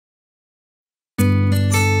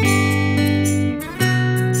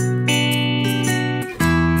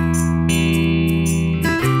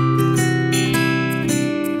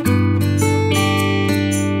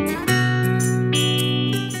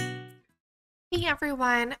Hey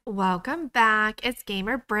everyone, welcome back. It's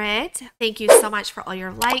Gamer Brit. Thank you so much for all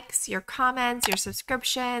your likes, your comments, your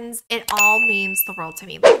subscriptions. It all means the world to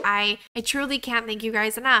me. Like I truly can't thank you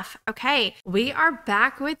guys enough. Okay, we are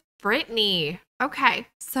back with Brittany. Okay,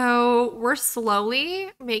 so we're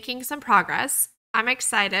slowly making some progress. I'm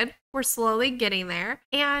excited. We're slowly getting there.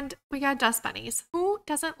 And we got dust bunnies. Who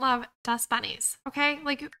doesn't love dust bunnies? Okay,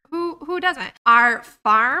 like who doesn't? Our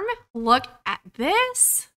farm, look at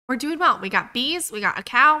this. We're doing well. We got bees, we got a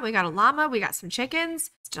cow, we got a llama, we got some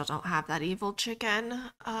chickens. Still don't have that evil chicken.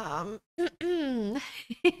 We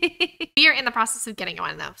are in the process of getting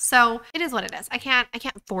one though. So it is what it is. I can't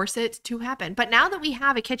force it to happen. But now that we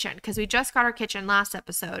have a kitchen, because we just got our kitchen last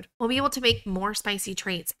episode, we'll be able to make more spicy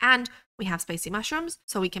treats. And we have spicy mushrooms,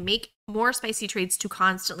 so we can make more spicy treats to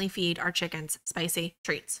constantly feed our chickens spicy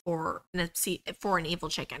treats for an evil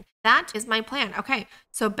chicken. That is my plan. Okay,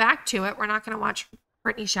 so back to it. We're not going to watch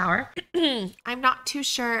Brittany shower. I'm not too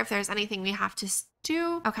sure if there's anything we have to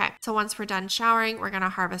do. Okay, so once we're done showering, we're gonna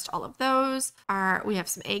harvest all of those. We have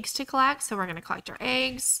some eggs to collect, so we're gonna collect our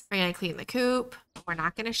eggs. We're gonna clean the coop. We're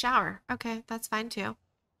not gonna shower. Okay, that's fine too.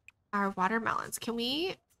 Our watermelons, can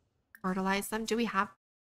we fertilize them? Do we have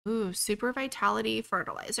super vitality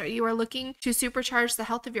fertilizer? You are looking to supercharge the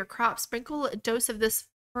health of your crop. Sprinkle a dose of this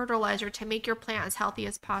fertilizer to make your plant as healthy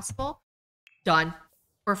as possible. Done.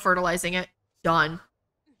 We're fertilizing it. Done.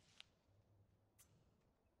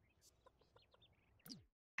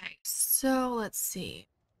 Okay, so let's see.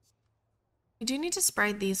 We do need to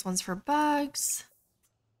spray these ones for bugs.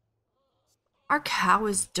 Our cow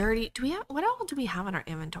is dirty. What all do we have in our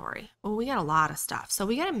inventory? Oh, we got a lot of stuff. So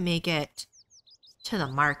we got to make it to the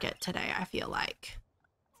market today, I feel like.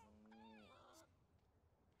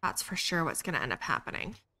 That's for sure what's going to end up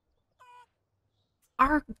happening.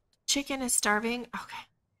 Our chicken is starving. Okay.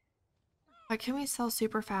 But can we sell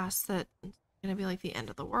super fast that it's going to be like the end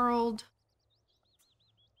of the world?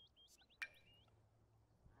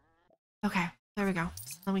 Okay, there we go.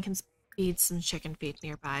 So then we can feed some chicken feed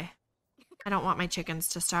nearby. I don't want my chickens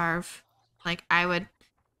to starve. Like I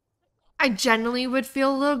generally would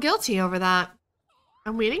feel a little guilty over that.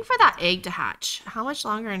 I'm waiting for that egg to hatch. How much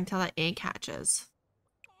longer until that egg hatches?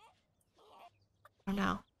 I don't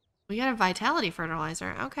know. We got a vitality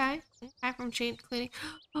fertilizer. Okay. Okay, from chain cleaning.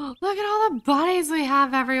 Oh, look at all the bunnies we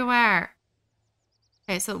have everywhere.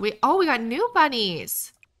 Okay, so we got new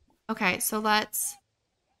bunnies. Okay, so let's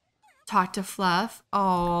talk to Fluff.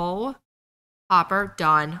 Oh, Hopper,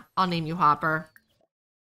 done. I'll name you Hopper.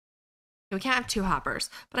 Okay, we can't have two Hoppers,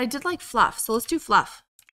 but I did like Fluff, so let's do Fluff.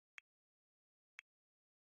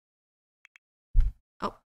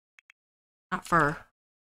 Oh, not fur,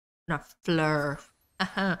 not fleur.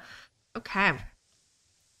 Okay,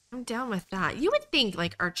 I'm down with that. You would think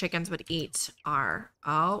like our chickens would eat our,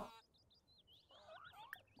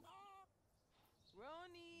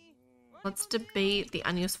 let's debate the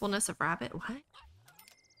unusefulness of rabbit. What?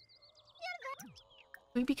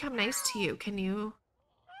 We become nice to you. Can you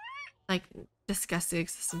like discuss the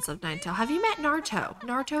existence of Ninetale? Have you met Naruto?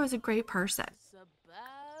 Naruto is a great person.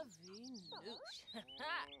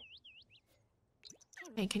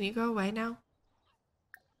 Hey, can you go away now?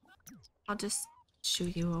 I'll just shoo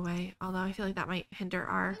you away. Although I feel like that might hinder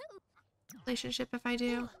our relationship if I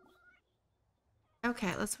do.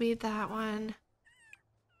 Okay, let's weed that one.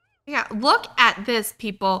 Yeah, look at this,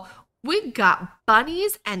 people. We got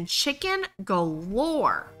bunnies and chicken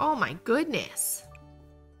galore. Oh my goodness.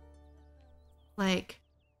 Like,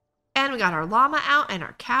 and we got our llama out and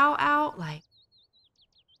our cow out. Like,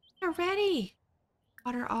 we're ready.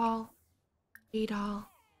 Water all. Feed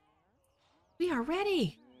all. We are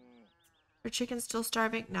ready. Are chickens still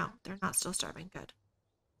starving? No, they're not still starving. Good.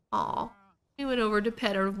 Aw. We went over to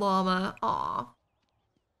pet our llama. Aw.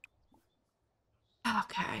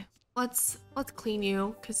 Okay. Let's clean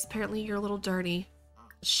you, because apparently you're a little dirty.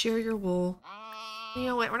 Shear your wool. You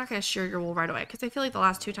know what? We're not going to shear your wool right away, because I feel like the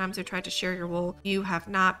last 2 times we tried to shear your wool, you have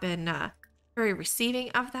not been very receiving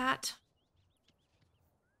of that.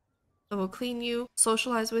 So we'll clean you,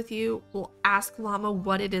 socialize with you. We'll ask Llama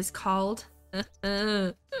what it is called.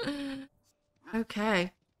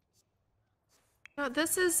 Okay. Now,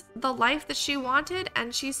 this is the life that she wanted,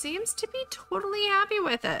 and she seems to be totally happy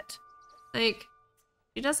with it. Like,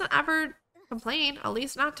 she doesn't ever complain, at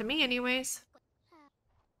least not to me anyways.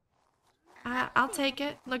 I'll take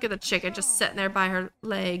it. Look at the chicken just sitting there by her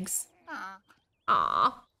legs.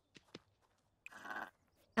 Aw.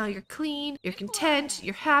 Now you're clean, you're content,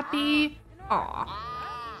 you're happy. Aw.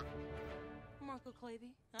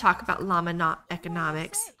 Talk about llama not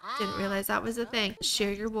economics. Didn't realize that was a thing.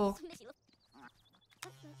 Share your wool.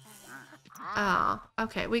 Oh,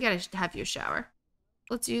 okay. We gotta have you shower.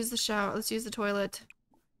 Let's use the shower. Let's use the toilet.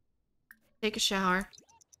 Take a shower.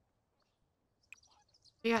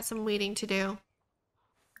 We got some weeding to do.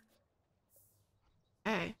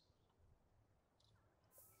 Okay.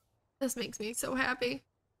 This makes me so happy.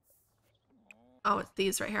 Oh, it's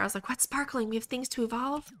these right here. I was like, what's sparkling? We have things to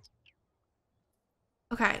evolve.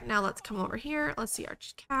 Okay, now let's come over here. Let's see our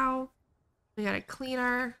cow. We gotta clean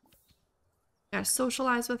her. We gotta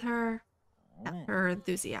socialize with her. Pet her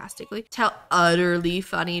enthusiastically. Tell utterly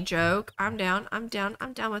funny joke. I'm down. I'm down.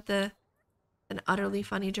 I'm down with an utterly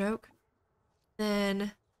funny joke.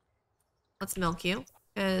 Then let's milk you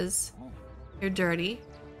because you're dirty.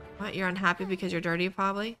 What? You're unhappy because you're dirty,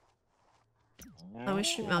 probably. Oh, we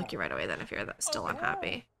shouldn't milk you right away then if you're still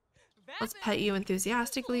unhappy. Let's pet you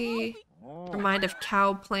enthusiastically. Remind of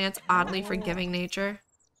cow plant's oddly forgiving nature.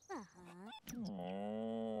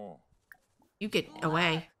 You get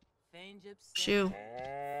away. Shoo.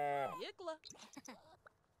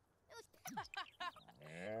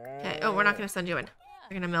 Okay. Oh, we're not going to send you in.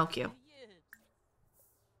 We're going to milk you.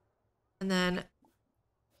 And then...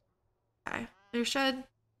 Okay. Your sheds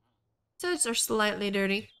are slightly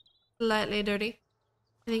dirty. Slightly dirty.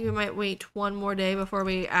 I think we might wait one more day before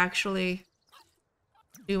we actually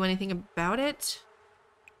do anything about it.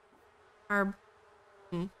 Okay,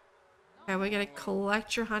 we gotta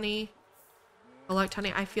collect your honey. Collect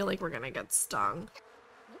honey. I feel like we're gonna get stung.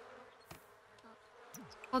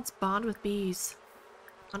 Let's bond with bees.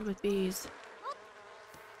 Bond with bees.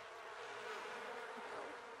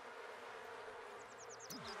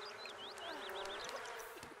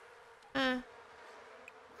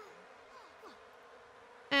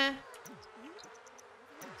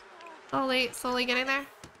 Slowly getting there.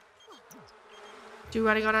 Do you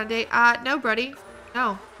want to go on a date? No, Brody.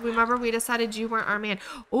 No. Remember, we decided you weren't our man.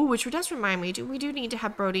 Oh, which does remind me, we do need to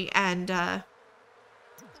have Brody and,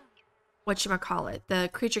 whatchamacallit, the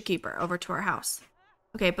creature keeper over to our house.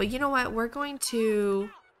 Okay, but you know what? We're going to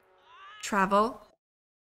travel.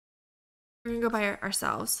 We're going to go by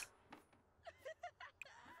ourselves.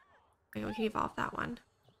 Okay, we can evolve that one.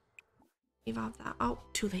 Evolve that. Oh,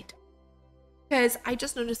 too late. Because I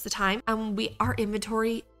just noticed the time and our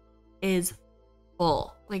inventory is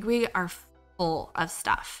full. Like we are full of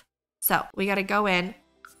stuff. So we got to go in.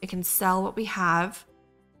 We can sell what we have.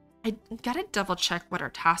 I got to double check what our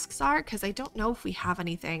tasks are because I don't know if we have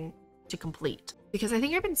anything to complete. Because I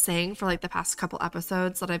think I've been saying for like the past couple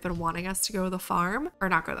episodes that I've been wanting us to go to the farm, or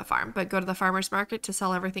not go to the farm, but go to the farmer's market to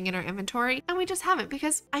sell everything in our inventory. And we just haven't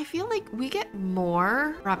because I feel like we get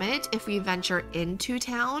more from it if we venture into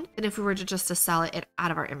town than if we were just to sell it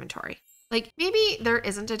out of our inventory. Like maybe there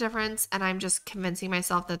isn't a difference and I'm just convincing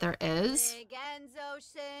myself that there is.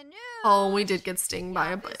 Oh, we did get stung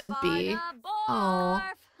by a bee. Oh,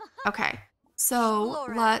 okay. So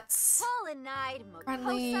let's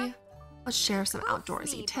friendly. Let's share some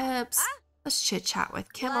outdoorsy tips. Let's chit chat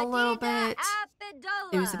with Kim a little bit.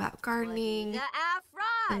 News about gardening.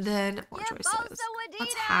 And then more choices.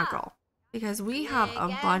 Let's haggle. Because we have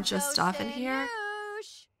a bunch of stuff in here.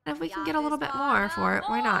 And if we can get a little bit more for it,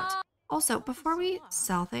 why not? Also, before we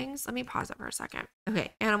sell things, let me pause it for a second.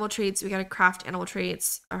 Okay, animal treats. We gotta craft animal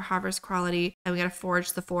treats, our harvest quality, and we gotta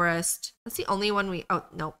forage the forest. That's the only one we, oh,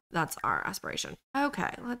 no, that's our aspiration.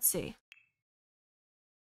 Okay, let's see.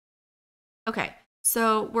 Okay,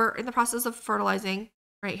 so we're in the process of fertilizing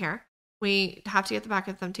right here. We have to get the back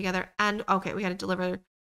of them together. And okay, we got to deliver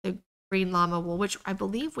the green llama wool, which I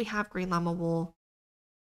believe we have green llama wool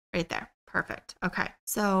right there. Perfect. Okay,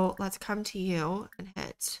 so let's come to you and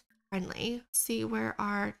hit friendly. See where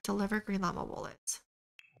our deliver green llama wool is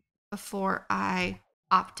before I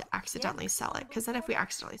opt to accidentally sell it. Because then if we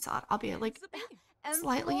accidentally sell it, I'll be like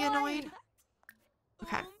slightly annoyed.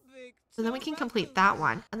 Okay. So then we can complete that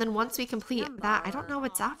one. And then once we complete that, I don't know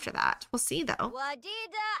what's after that. We'll see though.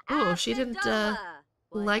 Oh, she didn't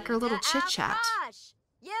like our little chit chat.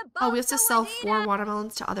 Oh, we have to sell 4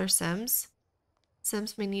 watermelons to other Sims.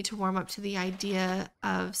 Sims may need to warm up to the idea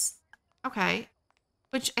of, okay.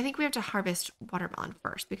 Which I think we have to harvest watermelon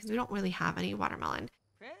first because we don't really have any watermelon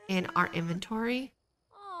in our inventory.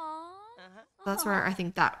 So that's where I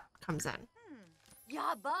think that comes in.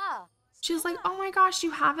 She was like, oh my gosh,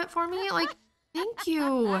 you have it for me? Like, thank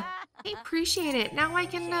you. I appreciate it. Now I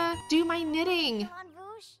can do my knitting.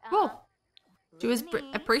 Cool. She was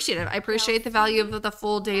appreciative. I appreciate the value of the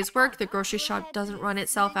full day's work. The grocery shop doesn't run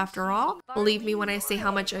itself after all. Believe me when I say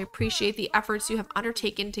how much I appreciate the efforts you have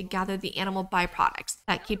undertaken to gather the animal byproducts.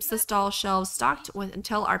 That keeps the stall shelves stocked with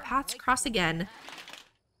until our paths cross again.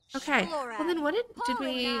 Okay. Well then, what did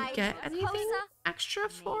we get anything extra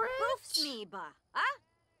for it?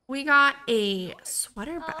 we got a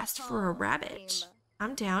sweater vest for a rabbit.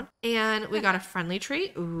 I'm down. And we got a friendly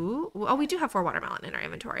treat. Ooh. Oh, we do have 4 watermelon in our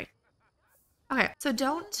inventory. Okay, so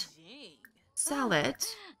don't sell it.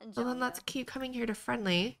 So then let's keep coming here to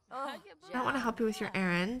friendly. I don't want to help you with your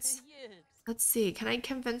errands. Let's see. Can I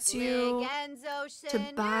convince you to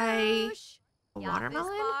buy a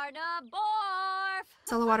watermelon?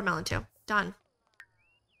 Sell a watermelon too. Done.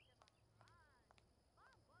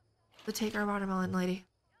 We'll take our watermelon, lady.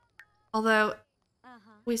 Although,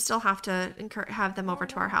 we still have to have them over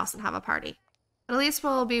to our house and have a party. But at least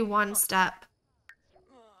we'll be one step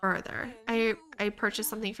further. I purchased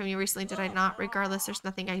something from you recently, did I not? Regardless, there's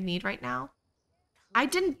nothing I need right now.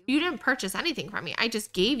 You didn't purchase anything from me. I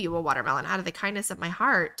just gave you a watermelon out of the kindness of my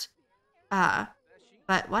heart.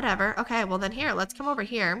 But whatever. Okay, well then here, let's come over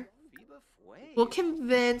here. We'll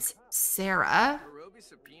convince Sarah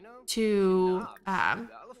to,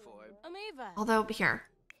 although here,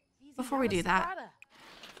 before we do that,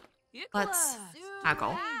 let's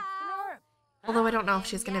haggle. Although I don't know if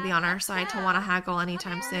she's going to be on our side to want to haggle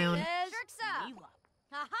anytime soon.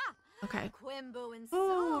 Okay.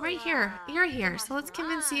 Oh, right here. You're here. So let's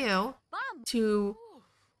convince you to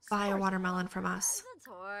buy a watermelon from us.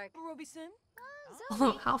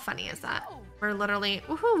 Oh, how funny is that? We're literally,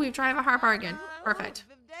 woohoo, we drive a hard bargain. Perfect.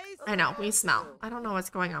 I know, we smell. I don't know what's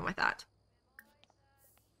going on with that.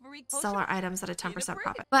 Sell our items at a 10%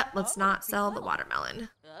 profit. But let's not sell the watermelon.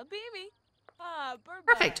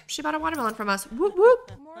 Perfect. She bought a watermelon from us. Whoop,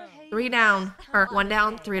 whoop. 3 down. Or 1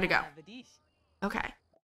 down, 3 to go. Okay.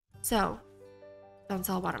 So, don't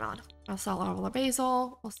sell watermelon. I'll sell all the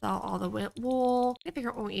basil. We'll sell all the wool. I figure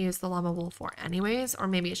out what we use the llama wool for anyways. Or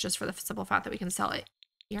maybe it's just for the simple fact that we can sell it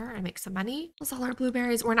here and make some money. We'll sell our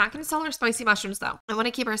blueberries. We're not going to sell our spicy mushrooms though. I want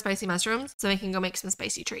to keep our spicy mushrooms so we can go make some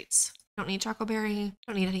spicy treats. Don't need chocoberry.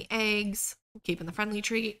 Don't need any eggs. We're keeping the friendly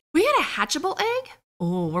treat. We had a hatchable egg.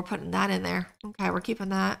 Oh, we're putting that in there. Okay, we're keeping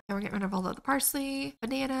that. And we're getting rid of all of the parsley,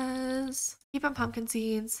 bananas, keeping pumpkin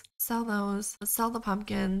seeds, sell those. Let's sell the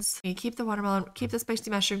pumpkins. We keep the watermelon, keep the spicy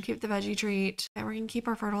mushroom, keep the veggie treat. And we're gonna keep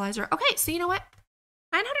our fertilizer. Okay, so you know what?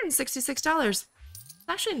 $966.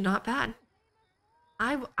 Actually not bad.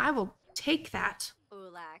 I will take that.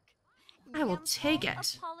 I will take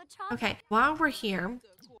it. Okay, while we're here,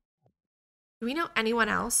 do we know anyone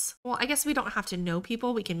else? Well, I guess we don't have to know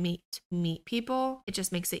people. We can meet people. It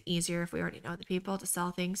just makes it easier if we already know the people to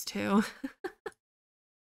sell things to.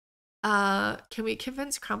 Can we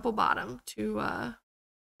convince Crumple Bottom to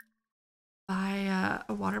buy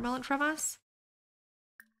a watermelon from us?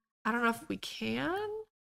 I don't know if we can.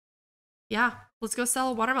 Yeah, let's go sell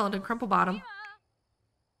a watermelon to Crumple Bottom.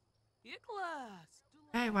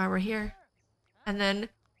 Okay, while we're here. And then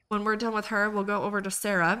when we're done with her, we'll go over to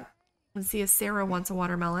Sarah and see if Sarah wants a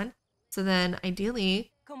watermelon. So then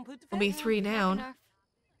ideally we'll be 3 down.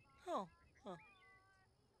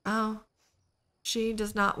 Oh, she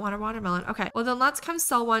does not want a watermelon. Okay, well then let's come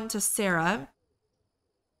sell one to Sarah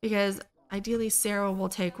because ideally Sarah will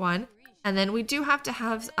take one. And then we do have to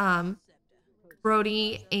have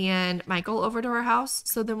Brody and Michael over to our house.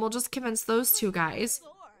 So then we'll just convince those 2 guys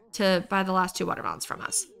to buy the last 2 watermelons from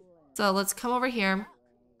us. So let's come over here.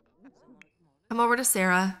 Come over to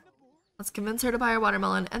Sarah. Let's convince her to buy a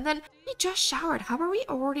watermelon. And then we just showered. How are we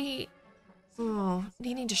already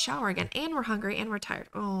needing to shower again? And we're hungry and we're tired.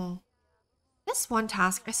 Oh, this one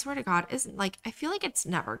task, I swear to God, isn't like, I feel like it's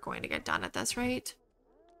never going to get done at this rate.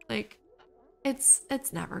 Like, it's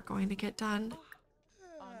never going to get done.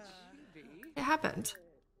 It happened.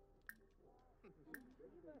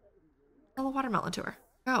 Sell a watermelon to her.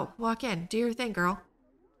 Go, walk in. Do your thing, girl.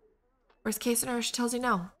 Worst case scenario, she tells you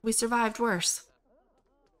no. We survived worse.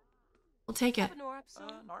 We'll take it.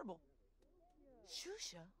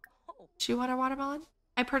 She want a watermelon?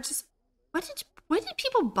 I purchased. When did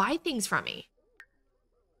people buy things from me?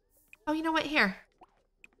 Oh, you know what? Here.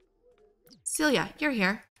 Celia, you're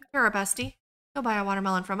here. You're a bestie. You'll buy a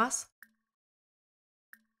watermelon from us.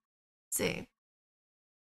 Let's see.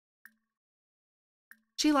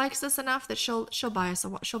 She likes us enough that she'll buy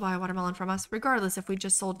a watermelon from us, regardless if we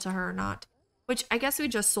just sold to her or not. Which I guess we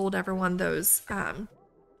just sold everyone those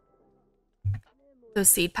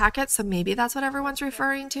seed packets, so maybe that's what everyone's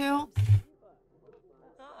referring to.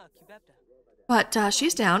 But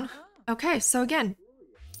she's down. Okay, so again,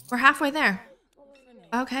 we're halfway there.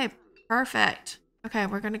 Okay, perfect. Okay,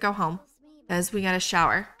 we're gonna go home because we gotta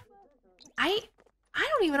shower. I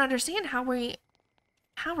don't even understand how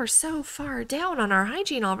we're so far down on our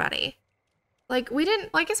hygiene already. Like, we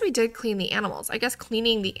didn't, well, I guess we did clean the animals. I guess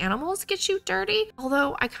cleaning the animals gets you dirty.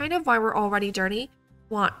 Although, while we're already dirty,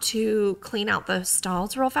 want to clean out the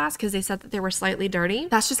stalls real fast because they said that they were slightly dirty.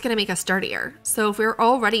 That's just gonna make us dirtier. So if we're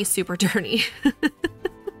already super dirty,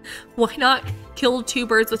 why not kill two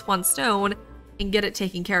birds with one stone and get it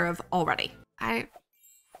taken care of already?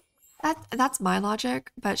 That's my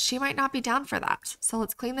logic, but she might not be down for that. So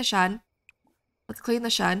let's clean the shed. Let's clean the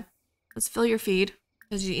shed. Let's fill your feed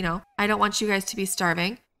because, you know, I don't want you guys to be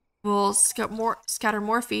starving. We'll scatter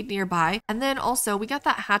more feed nearby. And then also we got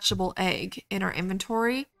that hatchable egg in our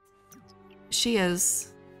inventory. She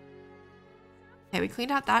is... Okay, we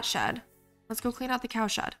cleaned out that shed. Let's go clean out the cow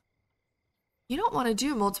shed. You don't want to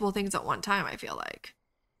do multiple things at one time, I feel like.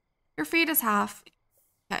 Your feed is half.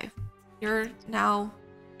 Okay, you're now...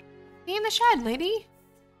 in the shed, lady.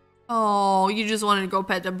 Oh, you just wanted to go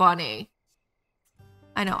pet the bunny.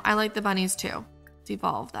 I know, I like the bunnies too. Let's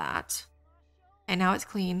evolve that. And now it's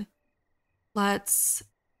clean. Let's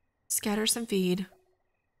scatter some feed.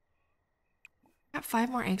 Got 5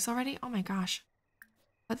 more eggs already? Oh my gosh.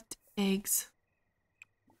 What eggs?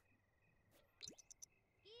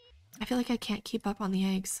 I feel like I can't keep up on the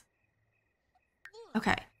eggs.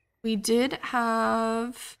 Okay, we did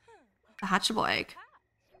have a hatchable egg.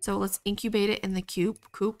 So let's incubate it in the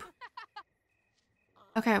coop.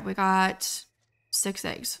 Okay, we got 6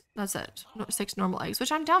 eggs. That's it. 6 normal eggs,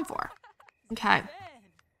 which I'm down for. Okay.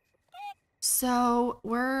 So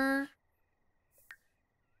we're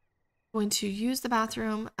going to use the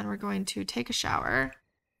bathroom and we're going to take a shower.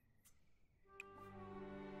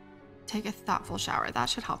 Take a thoughtful shower. That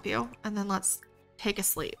should help you. And then let's take a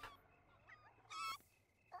sleep.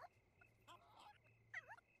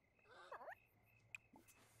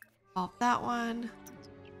 Evolve that one.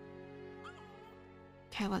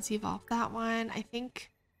 Okay, let's evolve that one. I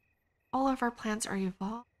think all of our plants are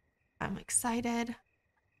evolved. I'm excited.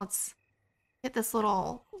 Let's get this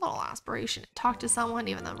little aspiration and talk to someone,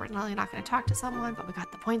 even though we're really not going to talk to someone, but we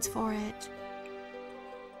got the points for it.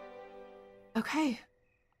 Okay.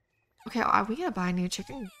 Okay, we gotta buy a new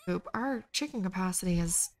chicken coop. Our chicken capacity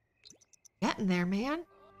is getting there, man.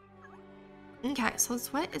 Okay, so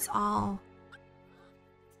what is all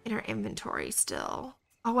in our inventory still?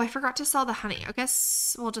 Oh, I forgot to sell the honey. I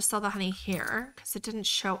guess we'll just sell the honey here because it didn't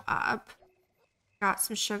show up. Got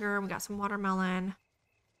some sugar. We got some watermelon.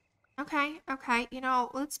 Okay, okay. You know,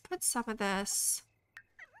 let's put some of this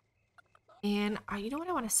in. You know what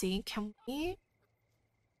I want to see? Can we?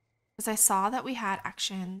 Because I saw that we had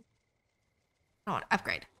action. I want to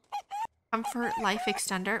upgrade. Comfort life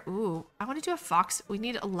extender. Ooh, I want to do a fox. We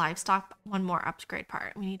need a livestock. One more upgrade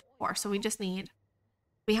part. We need 4. So we just need.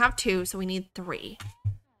 We have 2, so we need 3.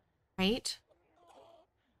 Right?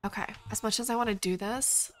 Okay. As much as I want to do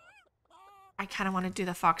this, I kind of want to do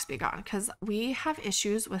the fox be gone because we have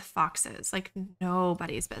issues with foxes. Like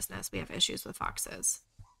nobody's business. We have issues with foxes.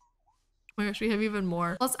 Oh my gosh, we have even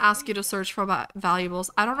more. Let's ask you to search for valuables.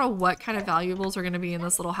 I don't know what kind of valuables are going to be in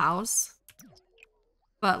this little house.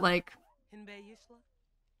 But like,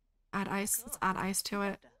 add ice. Let's add ice to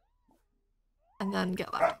it. And then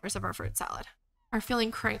get leftovers of our fruit salad.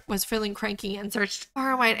 Was feeling cranky and searched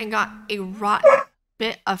far and wide and got a rotten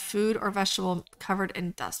bit of food or vegetable covered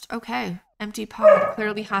in dust. Okay. Empty pod,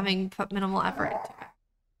 clearly having put minimal effort into it.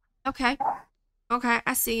 Okay. Okay,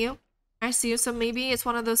 I see you. I see you. So maybe it's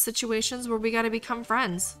one of those situations where we gotta become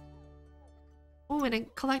friends. Oh,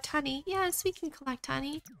 and collect honey. Yes, we can collect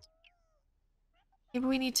honey. Maybe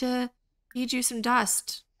we need to feed you some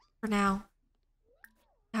dust for now.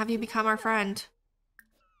 Have you become our friend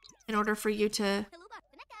in order for you to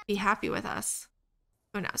be happy with us.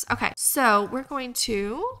 Who knows? Okay, so we're going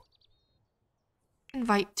to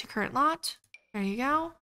invite to current lot. There you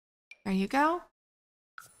go. There you go.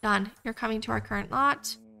 Done. You're coming to our current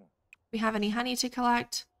lot. We have any honey to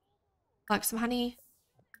collect? Collect some honey.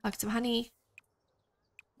 Collect some honey.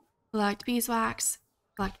 Collect beeswax.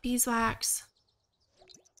 Collect beeswax.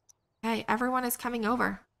 Okay, everyone is coming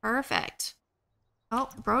over. Perfect. Oh,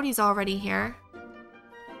 Brody's already here.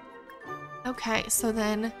 Okay, so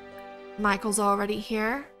then Michael's already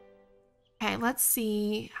here. Okay, let's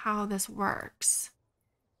see how this works.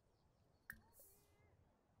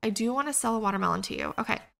 I do want to sell a watermelon to you.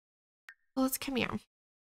 Okay, so let's come here.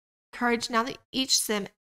 Courage, now that each sim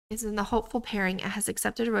is in the hopeful pairing and has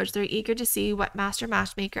accepted a rose, they're eager to see what master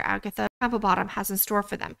matchmaker Agatha Applebottom has in store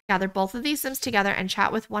for them. Gather both of these sims together and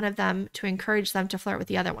chat with one of them to encourage them to flirt with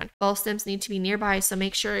the other one. Both sims need to be nearby, so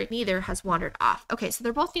make sure neither has wandered off. Okay, so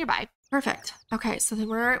they're both nearby. Perfect. Okay, so then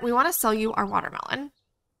we want to sell you our watermelon.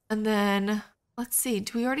 And then, let's see,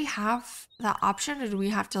 do we already have that option or do we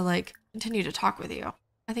have to like continue to talk with you?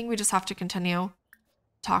 I think we just have to continue to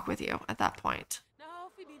talk with you at that point.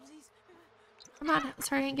 Come on, let's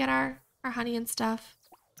hurry and get our honey and stuff.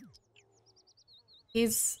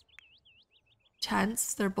 He's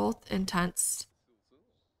tense. They're both intense.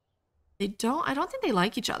 I don't think they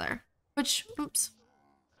like each other. Which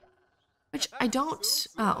I don't,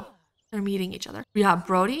 oh, they're meeting each other. Yeah,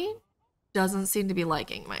 Brody doesn't seem to be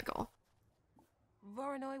liking Michael.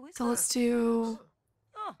 So let's do,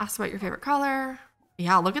 ask about your favorite color.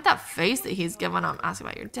 Yeah, look at that face that he's giving him. Ask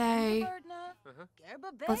about your day.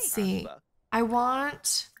 Let's see. I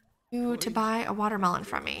want you to buy a watermelon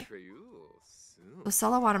from me. We'll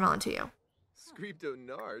sell a watermelon to you.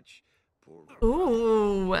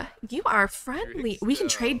 Ooh, you are friendly. We can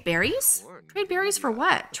trade berries? Trade berries for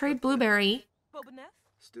what? Trade blueberry.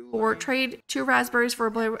 Or trade 2 raspberries for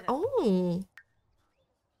a blueberry. Oh.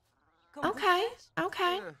 Okay,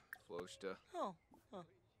 okay.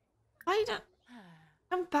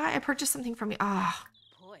 I purchased something from you. Ah.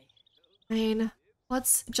 I mean,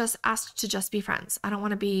 let's just ask to just be friends. I don't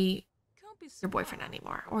want to be your boyfriend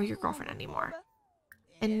anymore or your girlfriend anymore.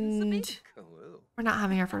 And we're not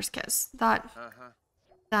having our first kiss. That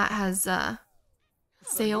has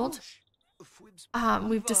sailed.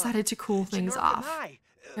 We've decided to cool things off.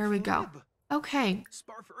 There we go. Okay.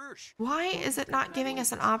 Why is it not giving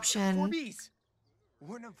us an option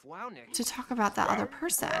to talk about that other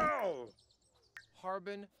person?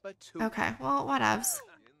 Okay, well, whatevs.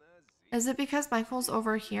 Is it because Michael's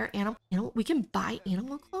over here? We can buy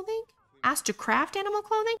animal clothing? Ask to craft animal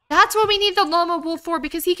clothing? That's what we need the llama wool for,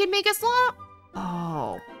 because he can make us llama.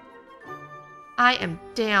 Oh. I am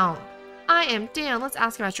down. I am down. Let's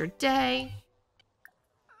ask about your day.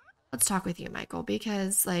 Let's talk with you, Michael,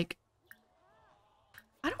 because, like,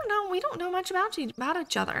 I don't know. We don't know much about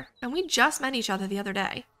each other. And we just met each other the other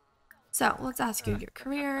day. So let's ask you your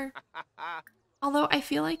career. Although I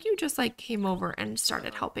feel like you just, like, came over and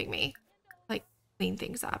started helping me, like, clean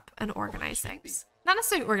things up and organize things. Not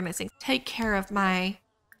necessarily organize things. Take care of my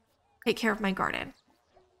garden.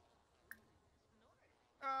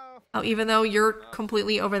 Oh, even though you're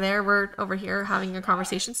completely over there, we're over here having a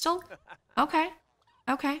conversation still? Okay.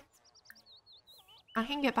 Okay. I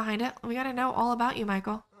can get behind it. We gotta know all about you,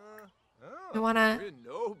 Michael. We wanna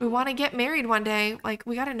get married one day. Like,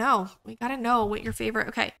 we gotta know. We gotta know what your favorite.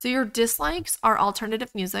 Okay, so your dislikes are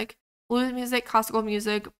alternative music, blues music, classical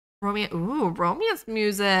music, romance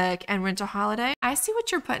music, and winter holiday. I see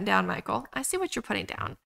what you're putting down, Michael. I see what you're putting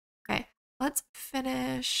down. Okay, let's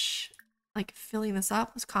finish, like, filling this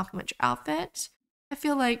up. Let's compliment your outfit. I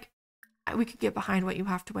feel like we could get behind what you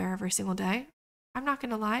have to wear every single day. I'm not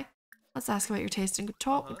gonna lie. Let's ask about your taste in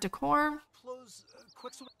decor.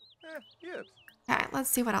 Okay, let's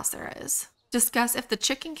see what else there is. Discuss if the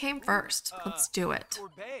chicken came first. Let's do it.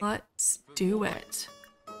 Let's do it.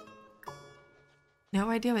 No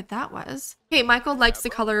idea what that was. Okay, Michael likes the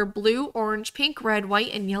color blue, orange, pink, red,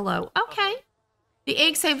 white, and yellow. Okay. The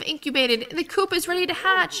eggs have incubated. The coop is ready to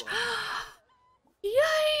hatch. Yay,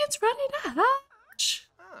 it's ready to hatch.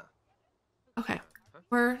 Okay,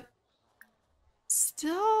 we're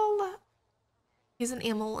still... He's an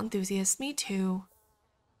animal enthusiast. Me too.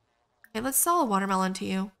 Okay, let's sell a watermelon to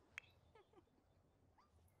you.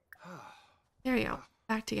 There you go.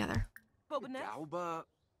 Back together.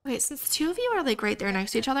 Okay, since the two of you are, like, right there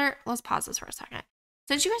next to each other, let's pause this for a second.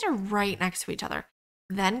 Since you guys are right next to each other,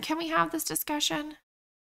 then can we have this discussion?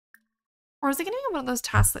 Or is it going to be one of those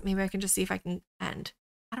tasks that maybe I can just see if I can end?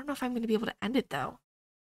 I don't know if I'm going to be able to end it, though.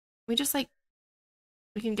 We just, like,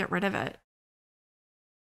 we can get rid of it.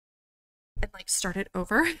 And, like, start it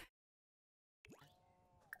over.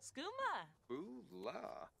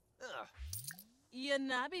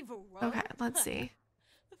 Okay, let's see.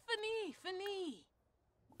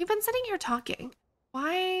 You've been sitting here talking.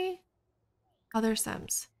 Why other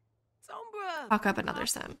Sims? Talk up another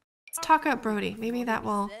Sim. Let's talk up Brody. Maybe that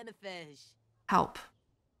will help.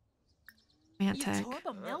 Romantic.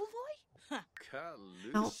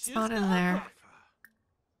 Nope, it's not in there.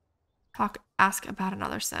 Ask about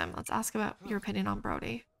another Sim. Let's ask about your opinion on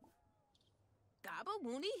Brody.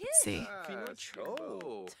 Let's see.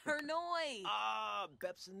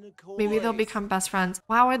 Maybe they'll become best friends.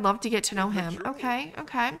 Wow, I'd love to get to know him. Okay,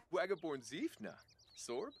 okay.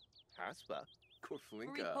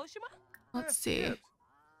 Let's see.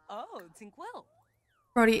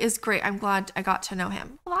 Brody is great. I'm glad I got to know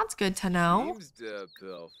him. Well, that's good to know.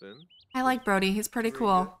 I like Brody. He's pretty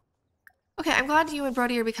cool. Okay, I'm glad you and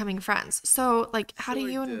Brody are becoming friends. So, like, how do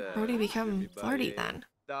you and Brody become flirty then?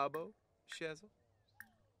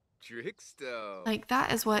 Like,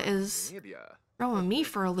 that is what is throwing me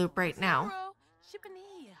for a loop right now.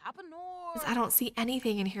 Because I don't see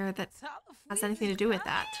anything in here that has anything to do with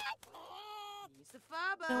that.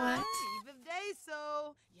 You know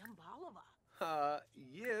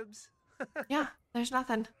what? Yeah, there's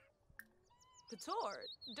nothing.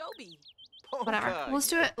 Dobie. Whatever. Let's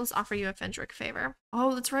do it. Let's offer you a Fendrick favor.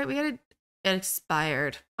 Oh, that's right. We gotta. It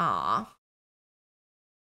expired. Aw.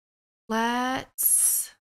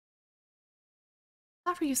 Let's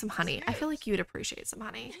offer you some honey. I feel like you'd appreciate some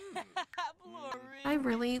honey. Did I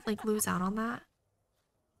really like lose out on that?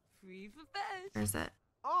 Where is it?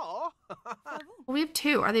 Oh. Well, we have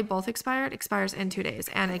 2. Are they both expired? Expires in 2 days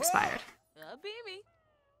and expired.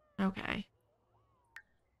 Okay.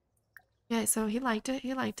 Yeah, so he liked it.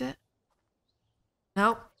 He liked it.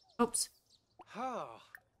 Nope. Oops. Oh.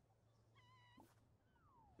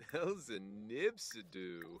 Hell's a nibs to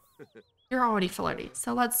do. You're already flirty.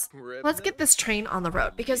 So let's get this train on the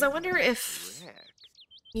road because I wonder if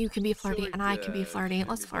you can be flirty and I can be flirty.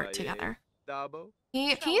 Let's flirt together.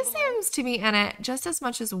 He seems to be in it just as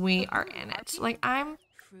much as we are in it. Like I'm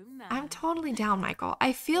totally down, Michael.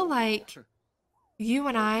 I feel like you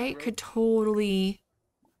and I could totally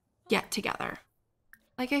get together.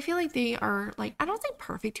 Like I feel like they are like, I don't think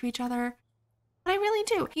perfect to each other, but I really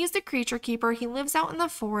do. He's the creature keeper. He lives out in the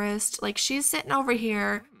forest. Like she's sitting over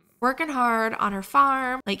here working hard on her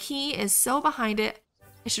farm. Like he is so behind it.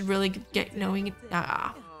 I should really get knowing.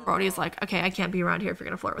 Brody's like, okay, I can't be around here if you're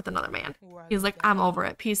gonna flirt with another man. He's like, I'm over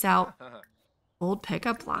it. Peace out. Old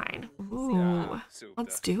pickup line. Ooh,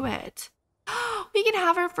 let's do it. We can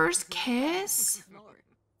have our first kiss.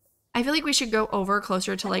 I feel like we should go over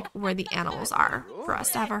closer to like where the animals are for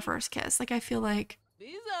us to have our first kiss. Like I feel like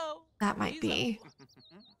that might be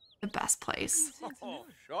the best place.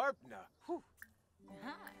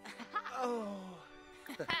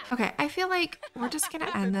 Okay, I feel like we're just gonna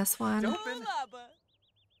end this one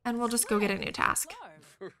and we'll just go get a new task.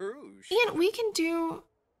 And we can do,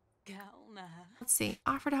 let's see,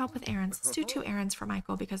 offer to help with errands. Let's do 2 errands for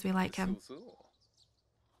Michael because we like him.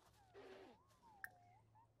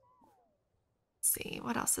 Let's see,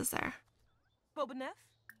 what else is there?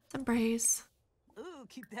 Some braise.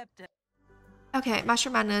 Okay,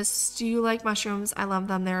 Mushroom Madness. Do you like mushrooms? I love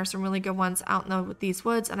them. There are some really good ones out in these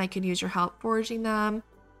woods and I could use your help foraging them.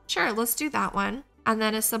 Sure, let's do that one. And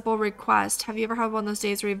then a simple request. Have you ever had one of those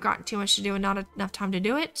days where you've gotten too much to do and not enough time to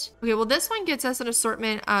do it? Okay, well this one gets us an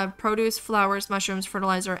assortment of produce, flowers, mushrooms,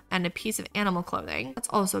 fertilizer, and a piece of animal clothing. That's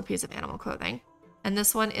also a piece of animal clothing. And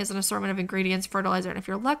this one is an assortment of ingredients, fertilizer, and if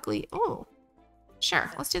you're lucky, oh,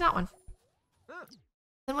 sure, let's do that one.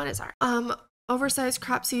 Then what is our oversized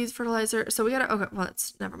crop seeds, fertilizer? So we gotta, okay, well,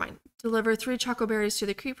 it's never mind. Deliver 3 choco berries to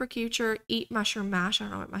the creeper creature, eat mushroom mash, I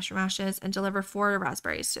don't know what mushroom mash is, and deliver 4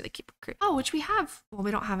 raspberries to the creeper creature. Oh, which we have. Well,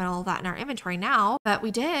 we don't have all of that in our inventory now, but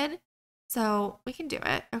we did. So we can do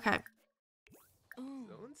it. Okay.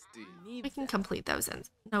 We can complete those in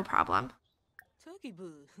no problem.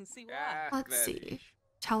 Let's see.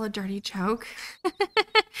 Tell a dirty joke.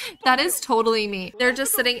 That is totally me. They're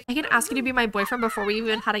just sitting. I can ask you to be my boyfriend before we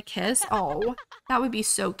even had a kiss. Oh, that would be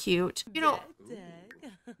so cute. You know.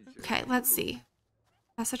 Okay, let's see.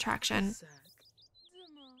 Best attraction.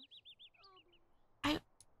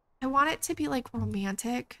 I want it to be like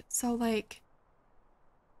romantic. So like.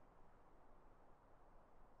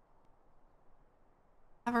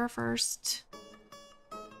 Ever first.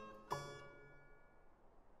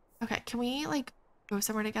 Okay, can we like go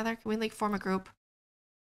somewhere together? Can we like form a group?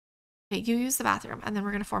 Okay, you use the bathroom and then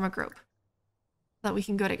we're gonna form a group so that we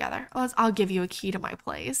can go together. I'll give you a key to my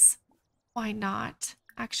place. Why not?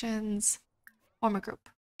 Actions, form a group.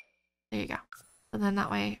 There you go. And then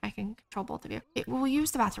that way I can control both of you. Okay, we'll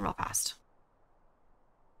use the bathroom real fast.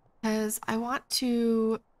 Because I want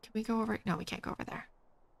to, can we go over? No, we can't go over there.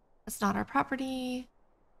 That's not our property.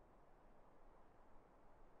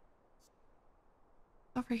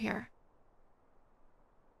 Over here.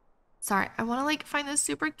 Sorry, I want to like find this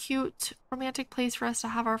super cute romantic place for us to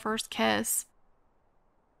have our first kiss.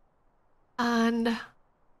 And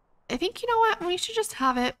I think, you know what? We should just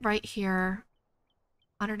have it right here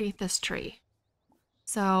underneath this tree.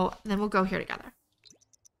 So then we'll go here together.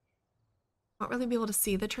 Won't really be able to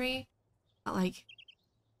see the tree, but like,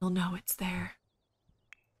 you'll know it's there.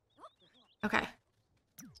 Okay.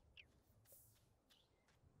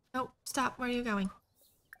 Nope, stop. Where are you going?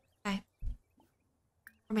 Okay.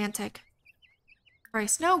 Romantic.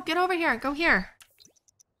 Bryce, no, get over here. Go here.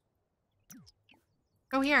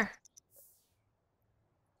 Go here.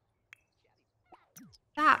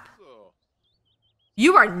 Stop.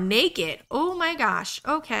 You are naked. Oh my gosh.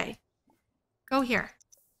 Okay. Go here.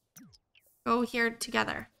 Go here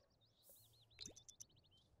together.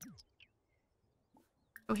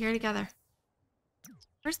 Go here together.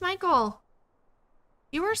 Where's Michael?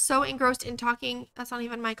 You were so engrossed in talking. That's not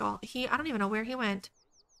even Michael. I don't even know where he went.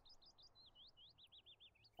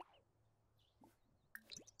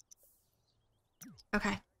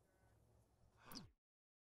 Okay.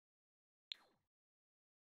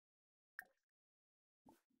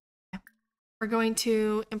 We're going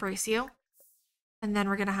to embrace you, and then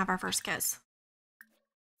we're going to have our first kiss.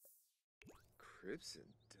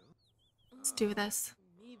 Let's do this.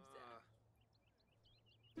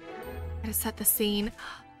 Gotta set the scene.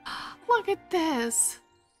 Look at this.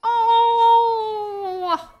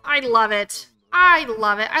 Oh, I love it. I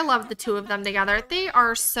love it. I love the two of them together. They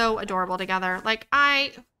are so adorable together. Like,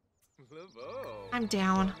 I'm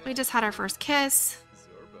down. We just had our first kiss.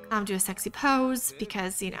 Do a sexy pose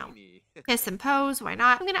because, you know, kiss and pose. Why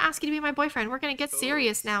not? I'm going to ask you to be my boyfriend. We're going to get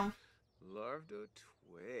serious now.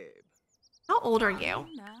 How old are you?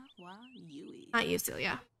 Not you,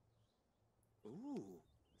 Celia.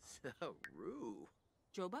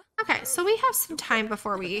 Okay, so we have some time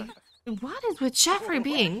before we... What is with Jeffrey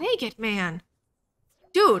being naked, man?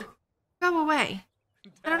 Dude, go away.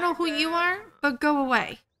 I don't know who you are, but go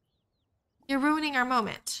away. You're ruining our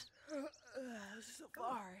moment.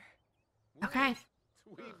 Okay.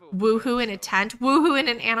 Woohoo in a tent. Woohoo in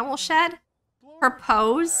an animal shed.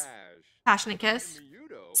 Propose. Passionate kiss.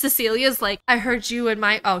 Cecilia's like, I heard you and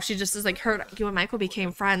my... Oh, she just is like, heard you and Michael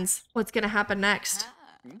became friends. What's gonna happen next?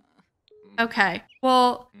 Okay.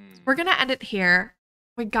 Well, we're gonna end it here.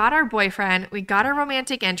 We got our boyfriend. We got our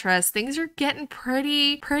romantic interest. Things are getting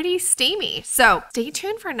pretty steamy. So stay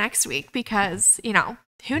tuned for next week because, you know,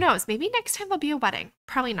 who knows? Maybe next time there'll be a wedding.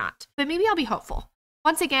 Probably not. But maybe I'll be hopeful.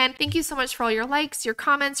 Once again, thank you so much for all your likes, your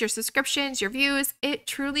comments, your subscriptions, your views. It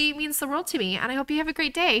truly means the world to me, and I hope you have a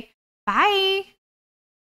great day. Bye!